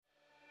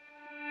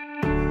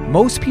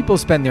Most people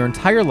spend their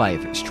entire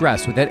life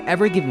stressed without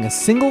ever giving a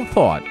single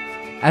thought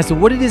as to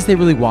what it is they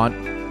really want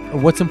or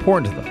what's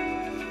important to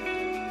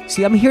them.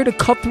 See, I'm here to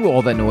cut through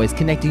all that noise,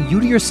 connecting you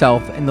to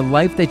yourself and the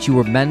life that you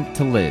were meant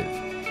to live.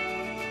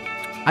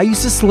 I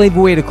used to slave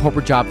away at a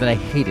corporate job that I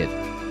hated,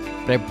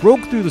 but I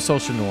broke through the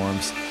social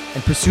norms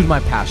and pursued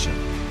my passion.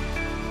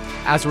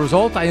 As a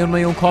result, I own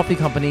my own coffee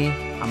company,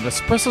 I'm an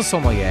espresso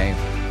sommelier,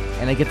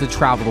 and I get to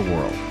travel the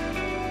world.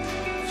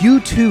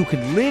 You too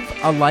can live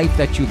a life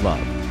that you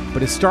love,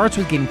 but it starts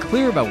with getting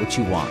clear about what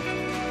you want.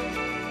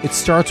 It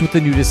starts with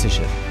a new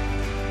decision.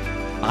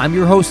 I'm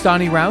your host,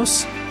 Donnie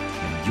Rouse,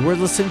 and you're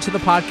listening to the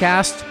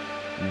podcast,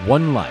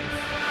 One Life.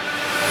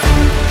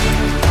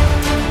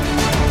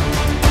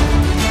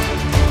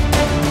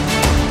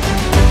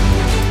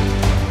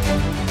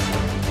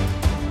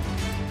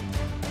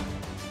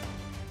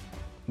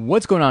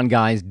 What's going on,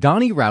 guys?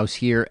 Donnie Rouse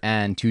here,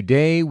 and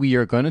today we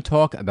are going to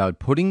talk about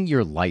putting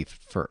your life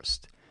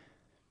first.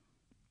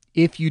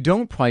 If you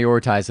don't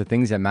prioritize the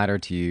things that matter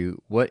to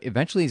you, what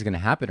eventually is going to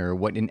happen, or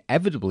what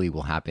inevitably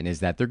will happen, is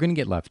that they're going to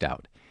get left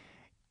out.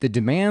 The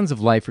demands of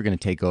life are going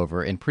to take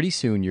over, and pretty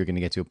soon you're going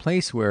to get to a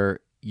place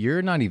where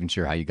you're not even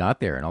sure how you got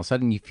there, and all of a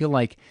sudden you feel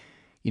like,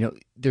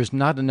 there's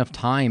not enough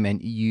time,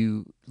 and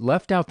you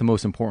left out the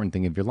most important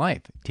thing of your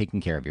life,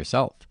 taking care of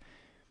yourself.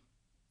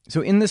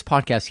 So in this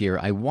podcast here,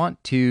 I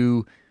want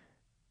to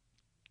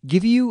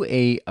give you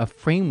a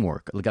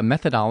framework, like a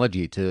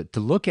methodology to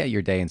look at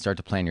your day and start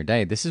to plan your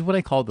day. This is what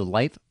I call the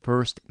Life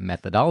First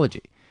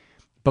methodology.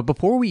 But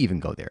before we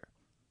even go there,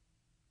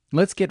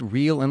 let's get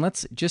real and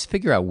let's just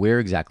figure out where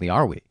exactly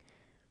are we.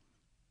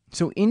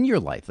 So in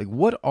your life,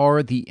 what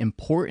are the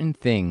important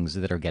things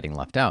that are getting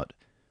left out?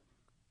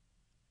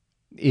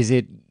 Is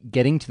it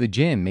getting to the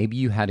gym? Maybe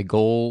you had a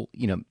goal,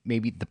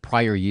 maybe the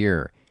prior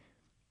year,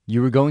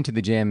 you were going to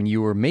the gym and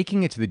you were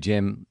making it to the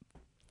gym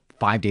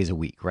 5 days a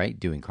week, right?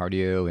 Doing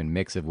cardio and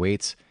mix of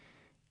weights.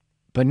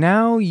 But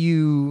now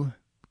you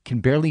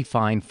can barely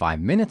find 5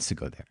 minutes to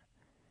go there.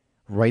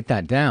 Write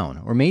that down.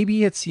 Or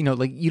maybe it's, you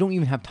don't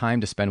even have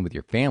time to spend with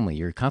your family.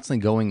 You're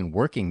constantly going and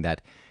working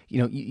that,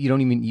 you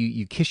don't even,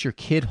 you kiss your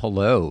kid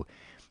hello,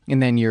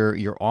 and then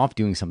you're off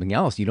doing something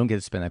else. You don't get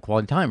to spend that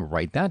quality time.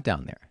 Write that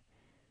down there.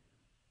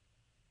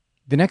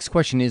 The next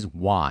question is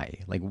why?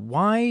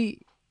 Why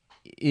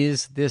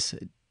is this?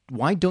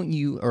 Why don't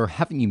you, or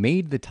haven't you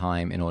made the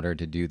time in order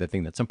to do the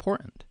thing that's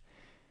important?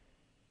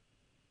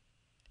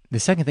 The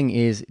second thing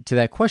is, to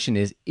that question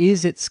is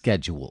it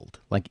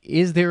scheduled?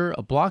 Is there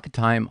a block of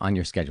time on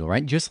your schedule,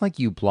 right? Just like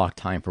you block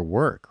time for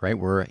work, right?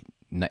 We're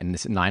in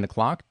this 9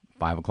 o'clock,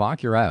 5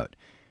 o'clock, you're out.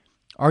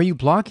 Are you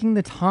blocking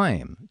the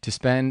time to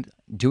spend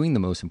doing the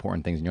most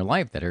important things in your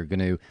life that are going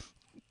to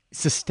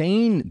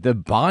sustain the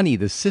body,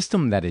 the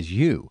system that is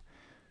you?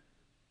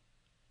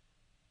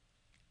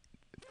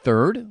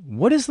 Third,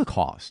 what is the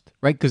cost,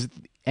 right? Because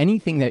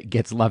anything that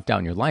gets left out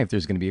in your life,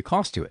 there's going to be a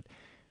cost to it.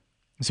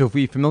 So if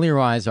we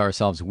familiarize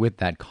ourselves with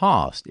that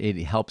cost, it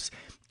helps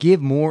give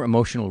more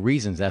emotional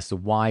reasons as to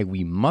why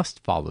we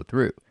must follow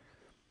through.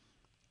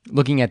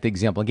 Looking at the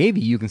example I gave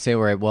you, you can say,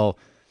 all right, well,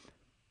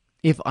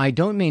 if I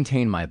don't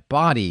maintain my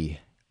body,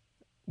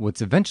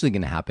 what's eventually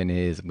going to happen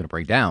is I'm going to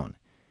break down.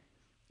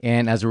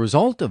 And as a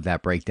result of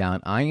that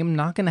breakdown, I am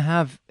not going to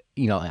have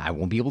I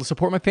won't be able to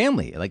support my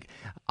family.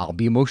 I'll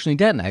be emotionally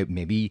dead, and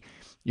maybe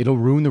it'll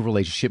ruin the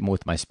relationship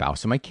with my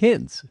spouse and my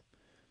kids.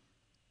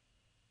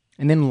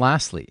 And then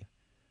lastly,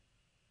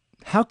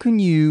 how can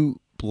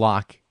you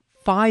block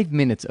 5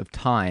 minutes of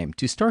time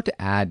to start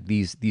to add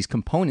these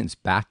components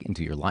back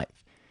into your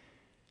life?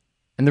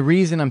 And the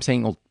reason I'm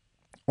saying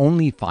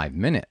only 5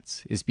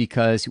 minutes is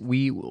because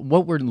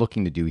what we're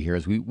looking to do here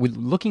is we're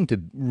looking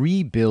to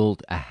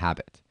rebuild a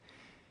habit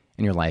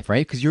in your life,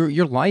 right? Because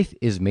your life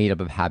is made up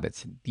of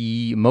habits.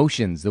 The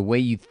emotions, the way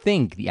you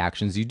think, the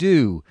actions you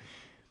do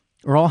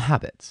are all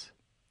habits.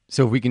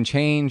 So if we can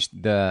change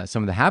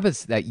some of the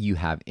habits that you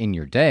have in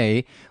your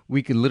day,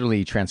 we can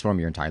literally transform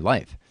your entire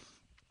life.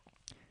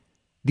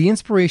 The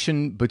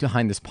inspiration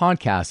behind this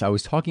podcast, I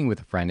was talking with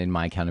a friend in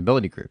my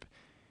accountability group.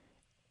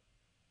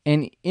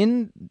 And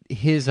in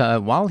his,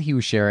 while he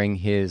was sharing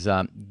his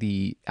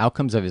the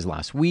outcomes of his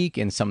last week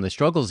and some of the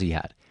struggles he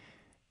had,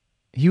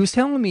 he was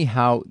telling me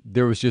how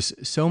there was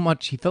just so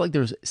much, he felt like there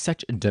was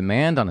such a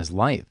demand on his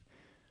life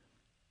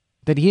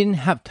that he didn't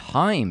have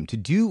time to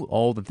do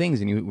all the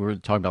things. And we were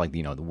talking about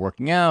the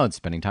working out,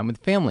 spending time with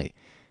family.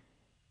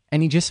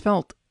 And he just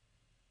felt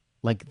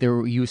like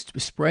he was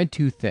spread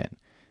too thin.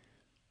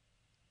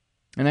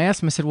 And I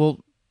asked him, I said, well,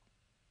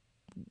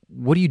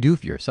 what do you do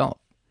for yourself?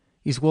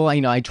 He said, well,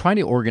 I try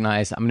to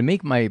organize. I'm going to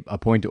make a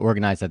point to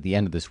organize at the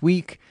end of this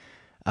week.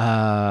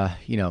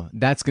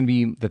 That's going to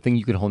be the thing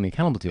you could hold me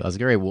accountable to. I was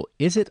like, all right, well,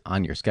 is it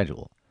on your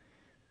schedule?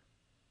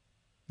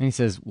 And he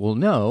says, well,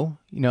 no,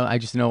 I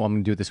just know I'm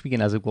going to do it this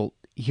weekend. I was like, well,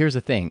 here's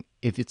the thing.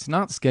 If it's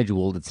not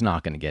scheduled, it's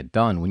not going to get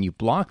done. When you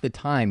block the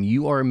time,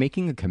 you are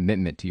making a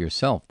commitment to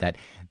yourself that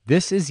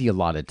this is the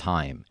allotted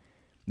time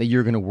that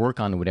you're going to work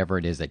on whatever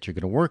it is that you're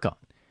going to work on.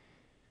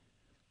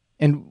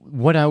 And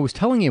what I was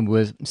telling him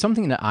was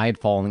something that I had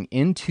fallen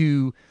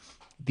into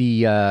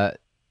the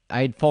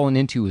I had fallen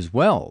into as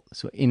well.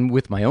 So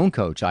with my own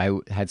coach, I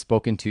had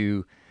spoken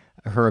to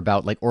her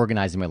about like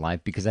organizing my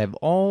life because I have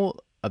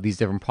all of these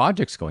different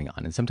projects going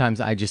on, and sometimes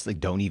I just like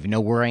don't even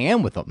know where I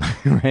am with them.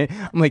 Right?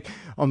 I'm like,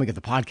 oh my god,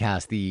 the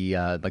podcast,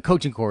 the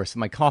coaching course,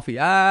 my coffee,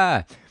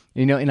 and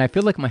I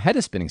feel like my head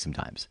is spinning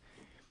sometimes.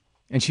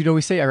 And she'd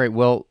always say, all right,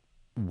 well,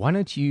 why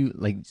don't you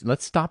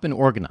let's stop and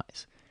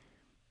organize.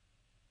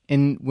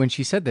 And when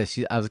she said this,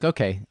 I was like,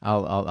 okay,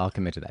 I'll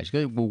commit to that. She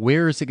goes, well,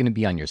 where is it going to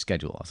be on your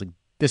schedule? I was like,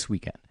 this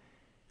weekend.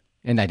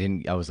 And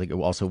I was like, it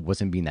also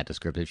wasn't being that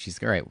descriptive. She's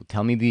like, all right, well,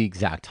 tell me the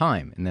exact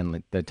time. And then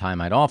like, the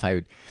time I'd off, I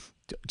would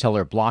tell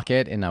her block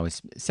it, and I would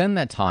send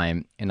that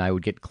time, and I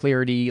would get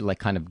clarity, like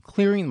kind of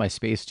clearing my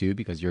space too,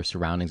 because your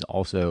surroundings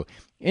also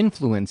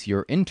influence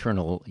your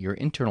internal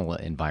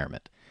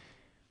environment.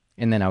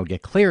 And then I would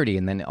get clarity,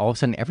 and then all of a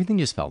sudden everything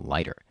just felt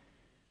lighter.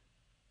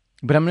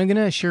 But I'm going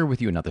to share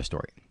with you another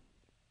story.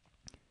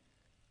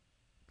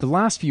 The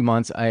last few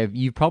months,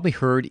 you've probably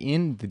heard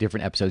in the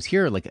different episodes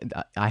here, like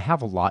I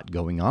have a lot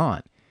going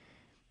on.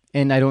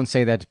 And I don't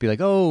say that to be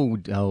like, oh,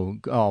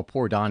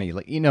 poor Donnie.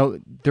 Like,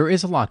 there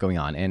is a lot going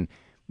on, and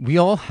we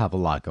all have a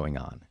lot going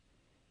on.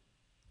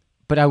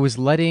 But I was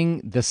letting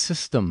the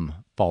system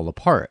fall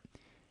apart.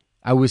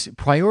 I was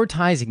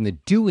prioritizing the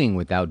doing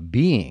without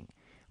being,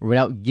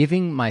 without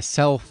giving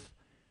myself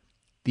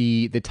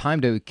the time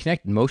to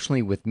connect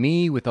emotionally with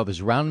me, with others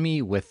around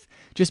me, with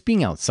just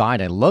being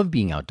outside. I love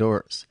being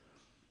outdoors.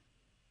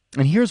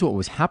 And here's what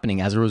was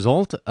happening as a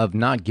result of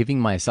not giving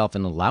myself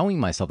and allowing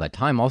myself that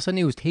time. All of a sudden,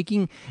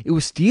 it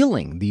was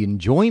stealing the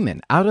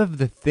enjoyment out of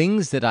the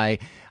things that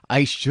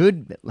I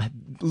should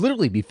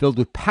literally be filled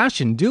with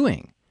passion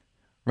doing,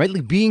 right?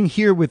 Like being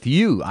here with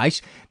you.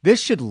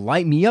 This should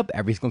light me up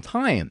every single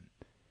time.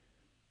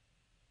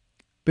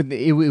 But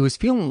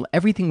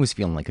everything was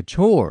feeling like a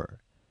chore.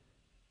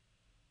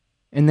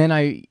 And then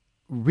I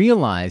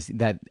realized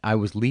that I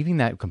was leaving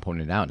that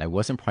component out. I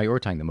wasn't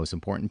prioritizing the most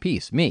important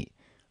piece, me.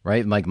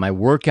 Right? Like my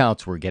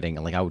workouts were getting,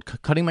 like I was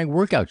cutting my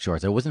workout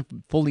shorts. I wasn't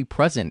fully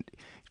present,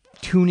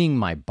 tuning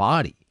my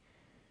body.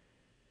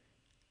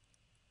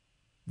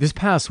 This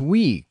past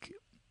week,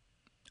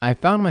 I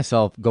found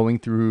myself going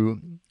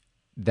through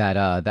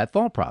that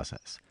thought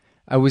process.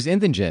 I was in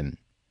the gym,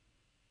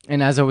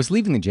 and as I was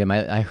leaving the gym,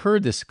 I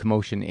heard this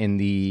commotion in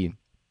the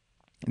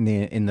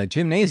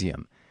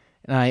gymnasium.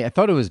 And I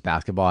thought it was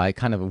basketball. I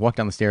kind of walked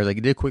down the stairs. I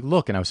did a quick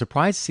look, and I was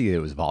surprised to see that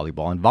it was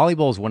volleyball. And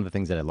volleyball is one of the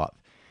things that I love.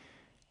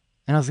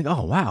 And I was like,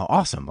 oh, wow,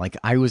 awesome. Like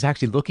I was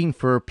actually looking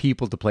for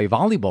people to play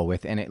volleyball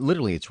with, and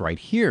it's right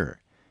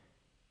here.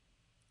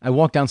 I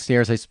walked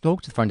downstairs. I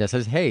spoke to the front desk. I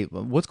said, hey,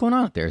 what's going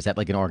on up there? Is that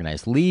like an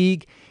organized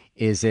league?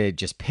 Is it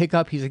just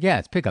pickup? He's like, yeah,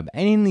 it's pickup.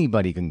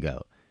 Anybody can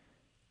go.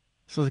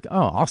 So I was like,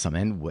 oh, awesome.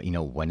 And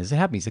when does it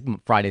happen? He's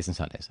like, Fridays and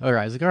Sundays. All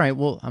right. I was like, all right,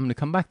 well, I'm going to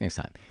come back next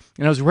time.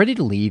 And I was ready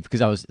to leave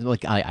because I was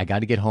like, I got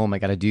to get home. I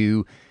got to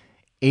do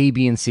A,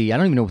 B, and C. I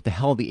don't even know what the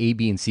hell the A,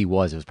 B, and C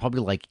was. It was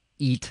probably like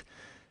eat,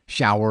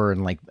 shower,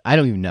 and like I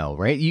don't even know,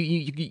 right?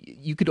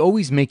 You could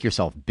always make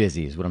yourself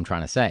busy is what I'm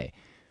trying to say.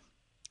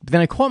 But then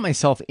I caught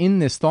myself in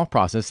this thought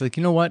process, like,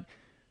 you know what?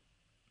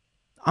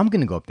 I'm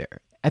gonna go up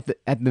there. At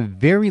the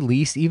very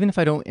least, even if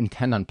I don't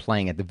intend on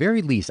playing, at the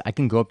very least, I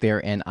can go up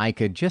there and I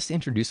could just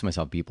introduce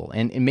myself to people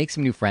and make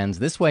some new friends.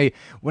 This way,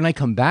 when I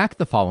come back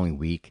the following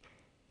week,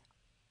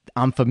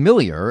 I'm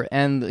familiar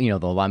and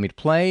they'll allow me to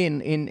play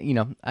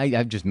and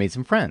I've just made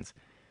some friends.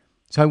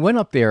 So I went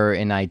up there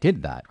and I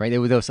did that, right?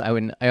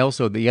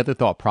 The other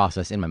thought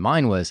process in my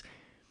mind was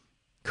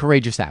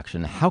courageous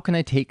action. How can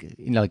I take,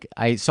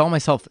 I saw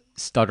myself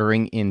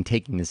stuttering in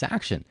taking this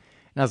action.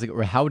 And I was like,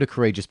 well, how would a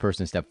courageous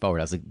person step forward?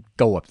 I was like,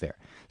 go up there.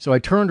 So I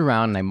turned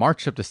around and I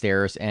marched up the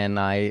stairs and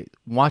I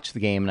watched the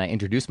game and I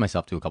introduced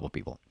myself to a couple of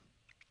people.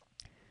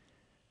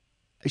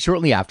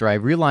 Shortly after, I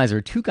realized there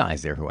were two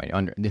guys there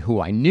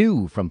who I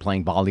knew from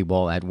playing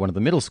volleyball at one of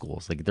the middle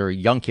schools. Like they're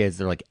young kids.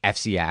 They're like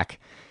FCAC.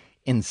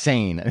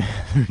 Insane.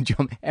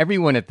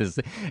 Everyone on this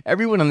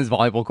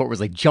volleyball court was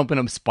like jumping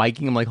up,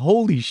 spiking. I'm like,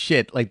 holy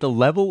shit. Like the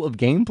level of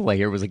gameplay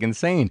here was like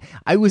insane.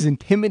 I was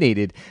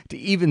intimidated to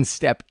even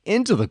step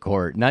into the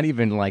court, not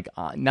even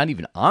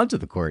onto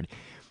the court.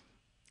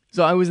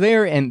 So I was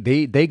there and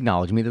they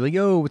acknowledged me. They're like,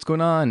 yo, what's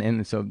going on?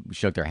 And so we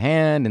shook their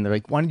hand and they're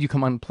like, why did you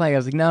come on and play? I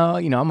was like, no,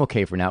 I'm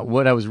okay for now.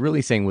 What I was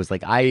really saying was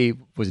like, I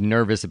was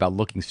nervous about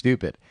looking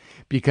stupid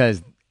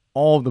because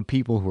all the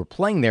people who were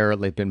playing there,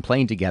 they've been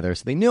playing together,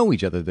 so they know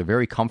each other. They're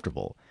very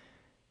comfortable.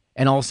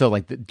 And also,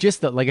 like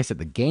I said,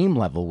 the game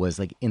level was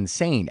like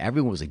insane.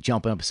 Everyone was like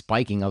jumping up,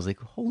 spiking. I was like,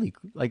 holy,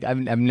 like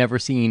I've never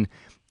seen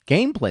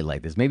gameplay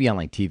like this. Maybe on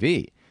like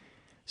TV.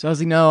 So I was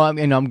like, no,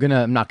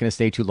 I'm not gonna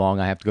stay too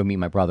long. I have to go meet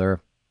my brother.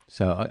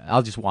 So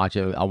I'll just watch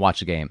it. I'll watch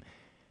the game.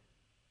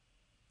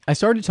 I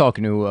started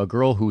talking to a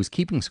girl who was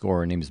keeping score.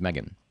 Her name is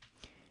Megan.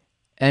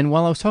 And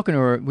while I was talking to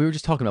her, we were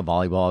just talking about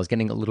volleyball. I was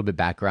getting a little bit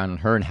background on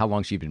her and how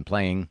long she'd been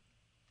playing.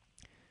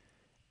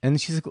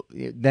 And she's like,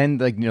 then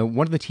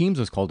one of the teams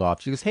was called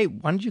off. She goes, hey,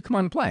 why don't you come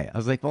on and play? I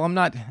was like, well, I'm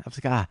not. I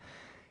was like,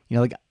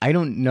 like I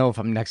don't know if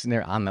I'm next in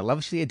there on that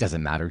level. She's like, it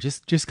doesn't matter.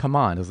 Just come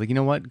on. I was like, you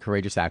know what?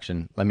 Courageous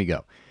action. Let me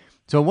go.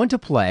 So I went to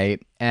play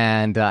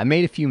and I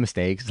made a few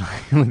mistakes.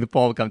 When the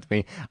ball would come to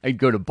me, I'd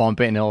go to bump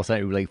it and all of a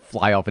sudden it would like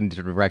fly off in a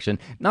different direction.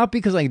 Not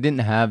because I didn't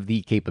have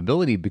the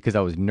capability, because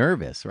I was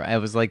nervous, right? I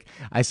was like,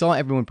 I saw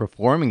everyone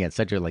performing at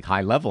such a like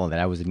high level that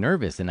I was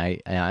nervous, and I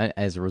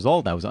as a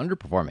result, I was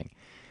underperforming.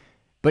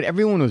 But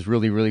everyone was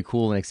really, really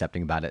cool and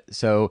accepting about it.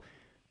 So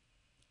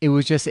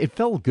it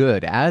felt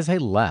good as I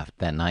left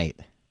that night.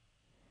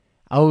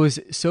 I was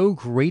so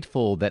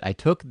grateful that I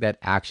took that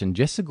action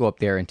just to go up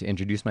there and to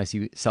introduce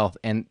myself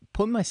and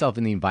put myself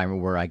in the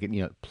environment where I could,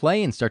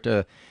 play and start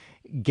to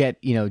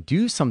get,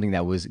 do something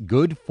that was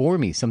good for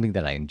me, something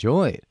that I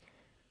enjoyed.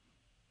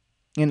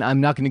 And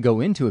I'm not going to go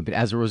into it, but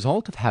as a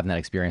result of having that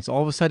experience,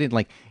 all of a sudden,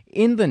 like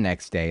in the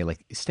next day,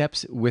 like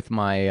steps with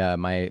my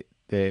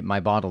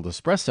bottled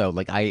espresso,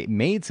 like I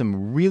made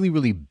some really,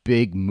 really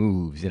big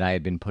moves that I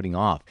had been putting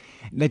off.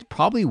 That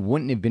probably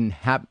wouldn't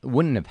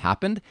have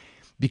happened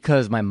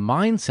because my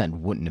mindset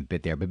wouldn't have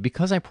been there. But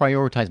because I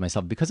prioritized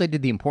myself, because I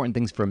did the important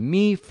things for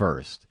me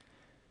first,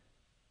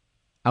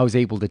 I was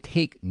able to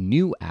take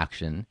new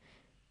action.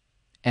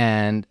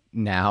 And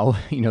now,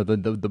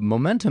 the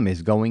momentum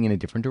is going in a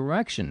different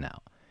direction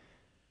now.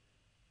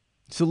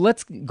 So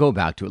let's go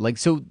back to it. Like,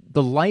 so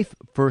the life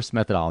first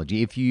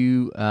methodology, if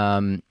you,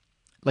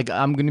 like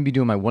I'm going to be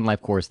doing my One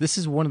Life course. This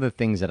is one of the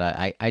things that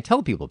I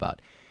tell people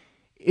about.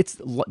 It's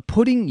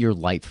putting your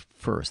life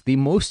first, the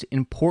most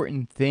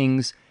important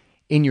things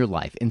in your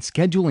life, and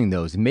scheduling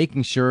those and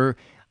making sure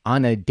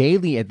on a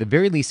daily, at the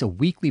very least a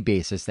weekly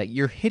basis, that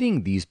you're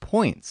hitting these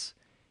points.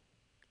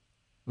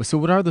 So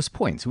what are those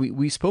points?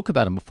 We spoke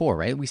about them before,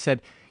 right? We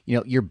said,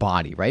 your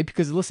body, right?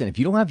 Because listen, if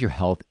you don't have your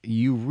health,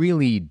 you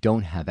really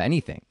don't have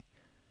anything.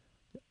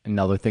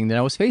 Another thing that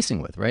I was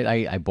facing with, right?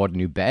 I bought a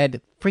new bed.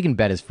 Freaking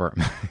bed is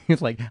firm.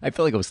 It's like, I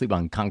feel like I was sleeping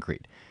on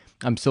concrete.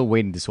 I'm still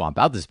waiting to swap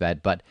out this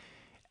bed. But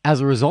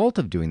as a result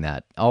of doing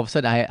that, all of a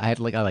sudden I had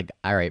like,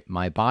 all right,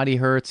 my body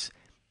hurts.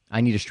 I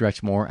need to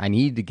stretch more. I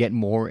need to get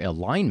more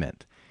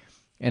alignment.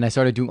 And I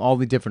started doing all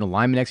the different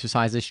alignment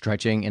exercises,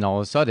 stretching, and all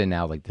of a sudden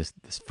now, like this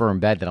firm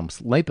bed that I'm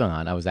sleeping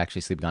on, I was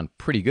actually sleeping on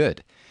pretty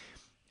good.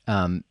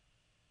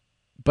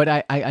 But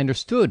I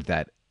understood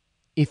that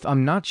if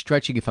I'm not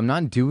stretching, if I'm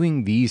not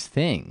doing these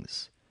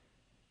things,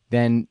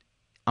 then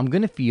I'm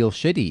going to feel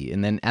shitty.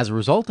 And then as a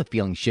result of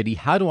feeling shitty,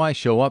 how do I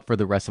show up for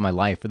the rest of my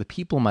life, for the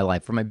people in my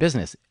life, for my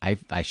business?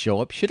 I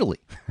show up shittily.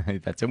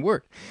 That's a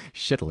word,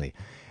 shittily.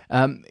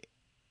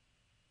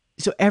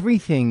 So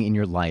everything in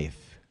your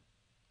life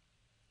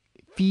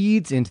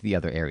feeds into the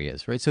other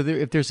areas, right? So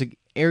if there's an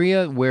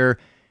area where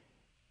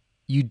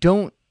you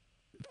don't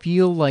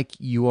feel like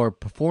you are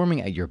performing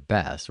at your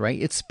best,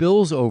 right? It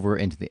spills over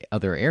into the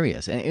other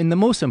areas. And the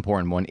most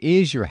important one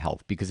is your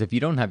health, because if you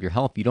don't have your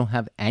health, you don't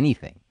have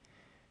anything.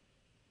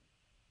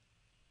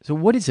 So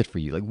what is it for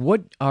you?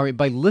 Like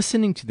by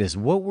listening to this,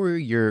 what were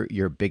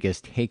your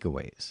biggest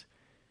takeaways?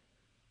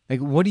 Like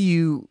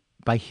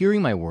by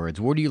hearing my words,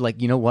 what are you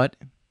like, you know what?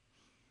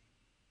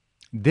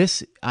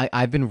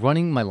 I've been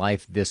running my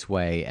life this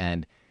way,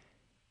 and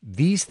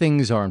these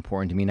things are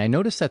important to me. And I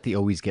notice that they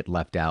always get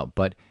left out,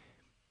 but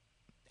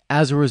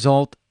as a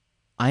result,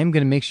 I'm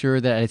going to make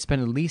sure that I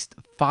spend at least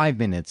 5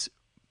 minutes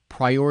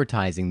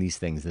prioritizing these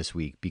things this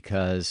week,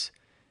 because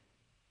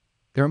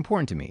they're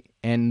important to me,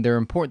 and they're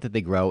important that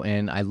they grow.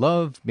 And I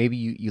love, maybe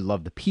you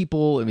love the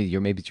people. I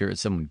mean, maybe you're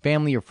someone,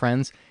 family or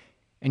friends,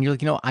 and you're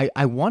like,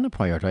 I want to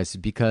prioritize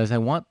it because I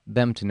want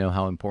them to know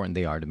how important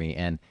they are to me.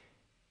 And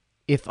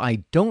if I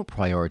don't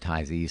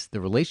prioritize these,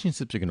 the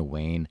relationships are going to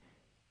wane,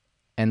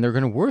 and they're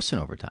going to worsen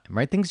over time,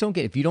 right? Things don't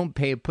get, if you don't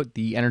put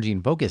the energy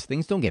and focus,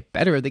 things don't get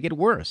better, they get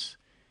worse.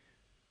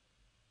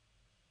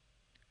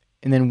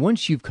 And then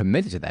once you've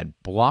committed to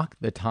that, block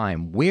the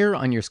time. Where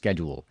on your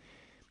schedule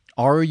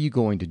are you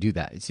going to do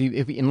that? See,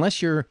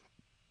 unless you're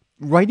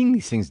writing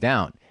these things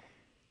down,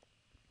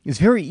 it's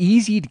very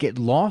easy to get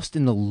lost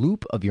in the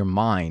loop of your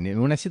mind.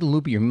 And when I say the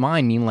loop of your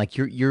mind, I mean like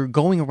you're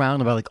going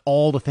around about like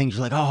all the things.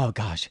 You're like, oh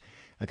gosh,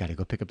 I got to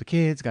go pick up the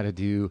kids, got to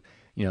do,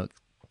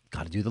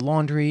 got to do the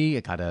laundry.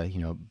 I got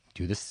to,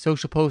 do this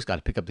social post, got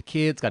to pick up the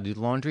kids, got to do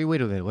the laundry. Wait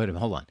a minute,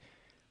 hold on.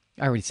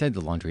 I already said the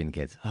laundry and the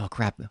kids. Oh,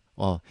 crap. Well,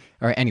 all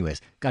right,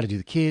 anyways, got to do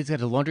the kids, got to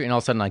do the laundry. And all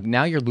of a sudden, like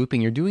now you're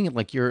looping, you're doing it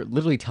like you're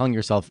literally telling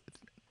yourself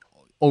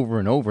over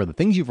and over the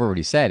things you've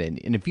already said.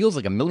 And it feels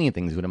like a million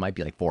things, but it might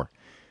be like 4.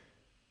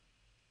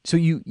 So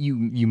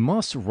you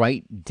must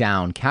write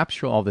down,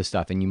 capture all this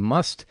stuff, and you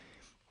must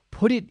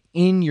put it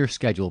in your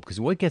schedule,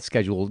 because what gets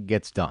scheduled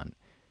gets done.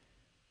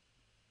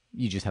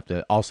 You just have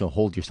to also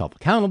hold yourself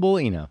accountable,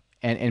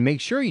 and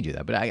make sure you do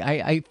that. But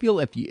I feel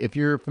if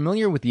you're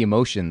familiar with the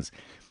emotions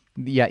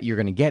that you're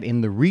going to get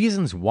and the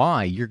reasons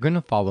why, you're going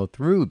to follow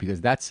through,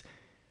 because that's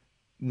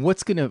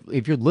what's going to,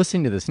 if you're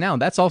listening to this now,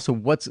 that's also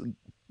what's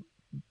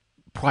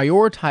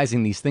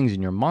prioritizing these things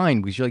in your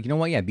mind, because you're like, you know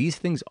what? Yeah, these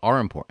things are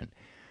important.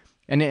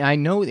 And I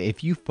know that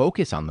if you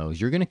focus on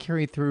those, you're going to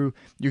carry through,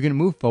 you're going to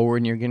move forward,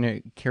 and you're going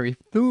to carry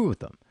through with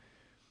them.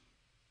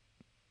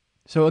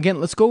 So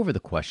again, let's go over the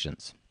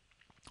questions.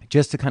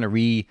 just to kind of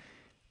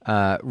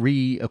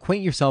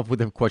reacquaint yourself with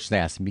the questions I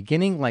asked in the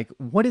beginning, like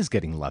what is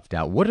getting left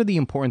out? What are the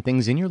important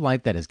things in your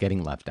life that is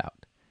getting left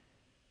out?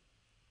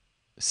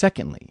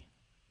 Secondly,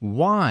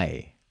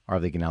 why are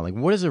they getting out? Like,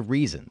 what is the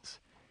reasons?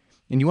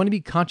 And you want to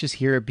be conscious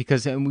here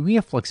because we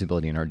have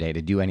flexibility in our day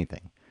to do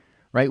anything,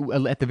 right?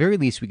 At the very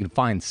least, we can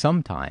find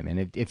some time.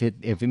 And if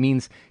it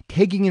means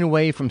taking it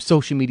away from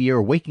social media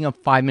or waking up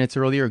 5 minutes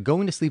earlier or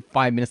going to sleep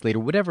 5 minutes later,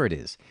 whatever it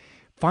is,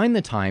 find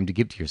the time to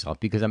give to yourself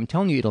because I'm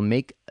telling you, it'll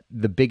make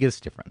the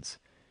biggest difference.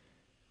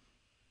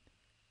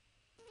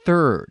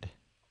 Third,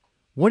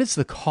 what is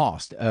the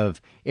cost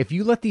of if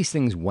you let these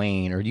things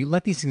wane or you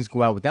let these things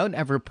go out without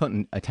ever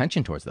putting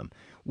attention towards them?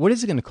 What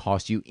is it going to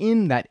cost you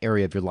in that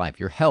area of your life,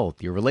 your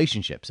health, your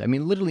relationships? I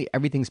mean, literally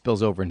everything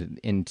spills over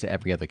into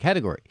every other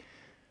category.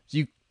 So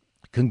you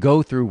can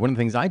go through, one of the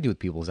things I do with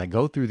people is I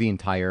go through the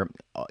entire,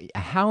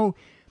 how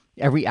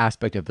every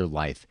aspect of their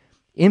life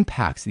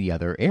impacts the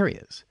other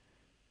areas.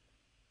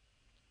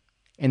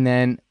 And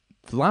then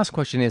the last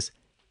question is,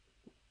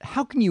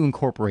 how can you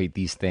incorporate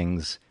these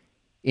things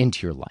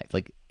into your life?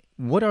 Like,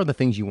 what are the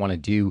things you want to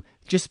do?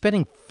 Just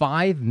spending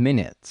 5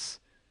 minutes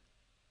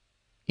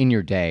in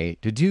your day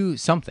to do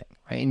something,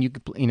 right? And you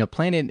could,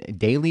 plan it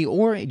daily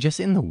or just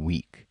in the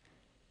week.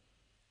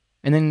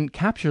 And then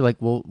capture, like,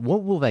 well,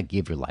 what will that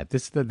give your life?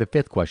 This is the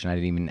fifth question I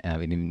didn't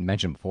even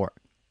mention before.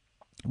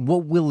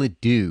 What will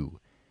it do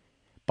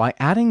by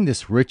adding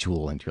this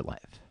ritual into your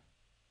life?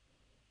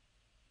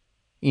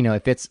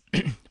 If it's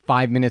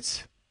 5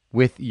 minutes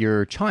with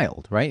your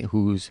child, right,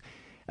 who's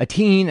a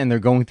teen and they're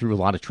going through a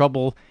lot of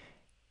trouble,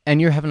 and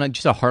you're having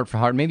just a heart for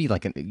heart, maybe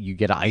like you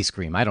get an ice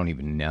cream, I don't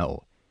even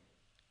know.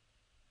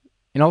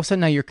 And all of a sudden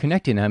now you're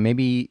connected. Now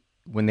maybe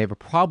when they have a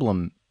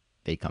problem,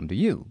 they come to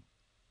you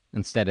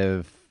instead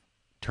of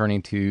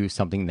turning to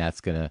something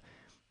that's going to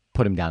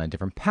put them down a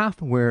different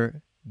path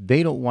where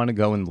they don't want to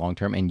go in the long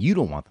term and you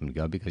don't want them to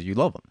go because you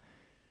love them.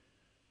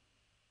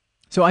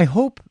 So I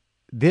hope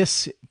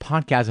this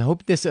podcast, I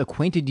hope this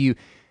acquainted you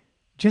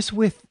just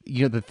with,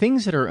 the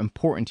things that are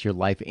important to your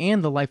life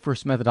and the Life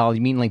First methodology.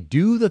 I mean, like,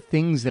 do the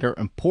things that are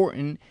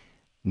important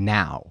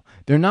now.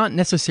 They're not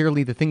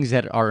necessarily the things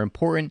that are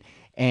important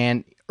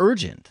and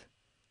urgent,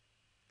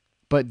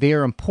 but they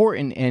are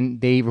important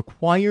and they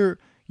require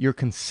your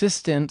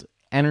consistent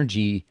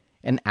energy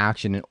and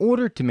action in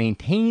order to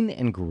maintain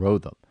and grow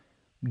them.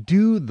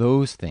 Do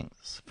those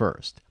things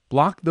first.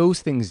 Block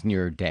those things in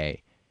your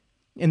day,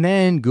 and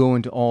then go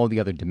into all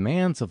the other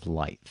demands of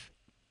life.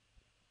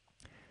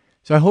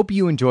 So I hope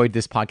you enjoyed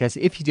this podcast.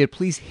 If you did,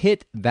 please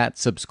hit that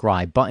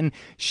subscribe button.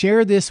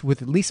 Share this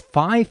with at least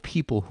 5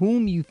 people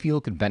whom you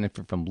feel could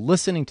benefit from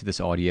listening to this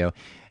audio.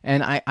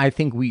 And I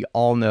think we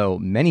all know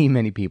many,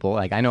 many people,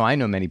 like I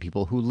know many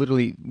people who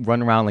literally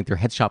run around like their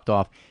heads chopped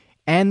off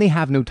and they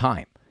have no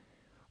time,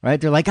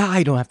 right? They're like,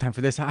 I don't have time for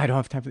this. I don't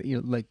have time for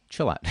that. Like,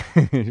 chill out,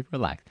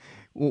 relax.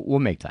 We'll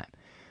make time.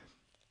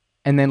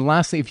 And then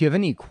lastly, if you have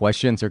any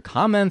questions or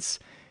comments,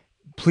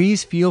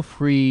 please feel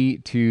free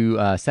to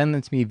send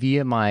them to me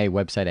via my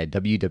website at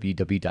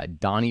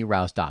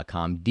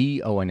www.donnyraus.com,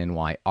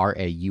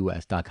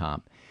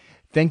 DONNYRAUS.com.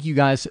 Thank you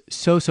guys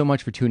so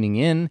much for tuning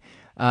in.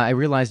 I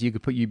realize you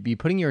could be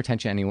putting your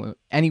attention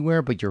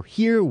anywhere, but you're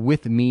here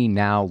with me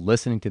now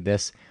listening to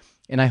this.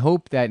 And I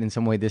hope that in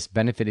some way this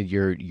benefited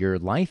your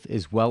life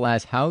as well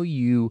as how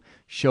you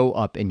show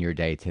up in your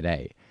day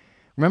today.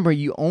 Remember,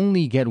 you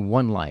only get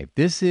one life.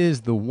 This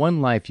is the one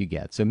life you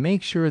get. So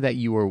make sure that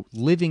you are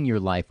living your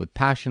life with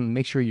passion.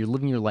 Make sure you're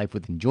living your life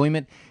with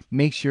enjoyment.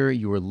 Make sure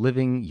you are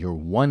living your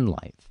one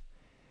life.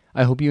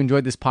 I hope you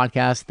enjoyed this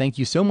podcast. Thank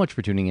you so much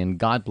for tuning in.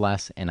 God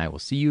bless, and I will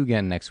see you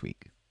again next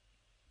week.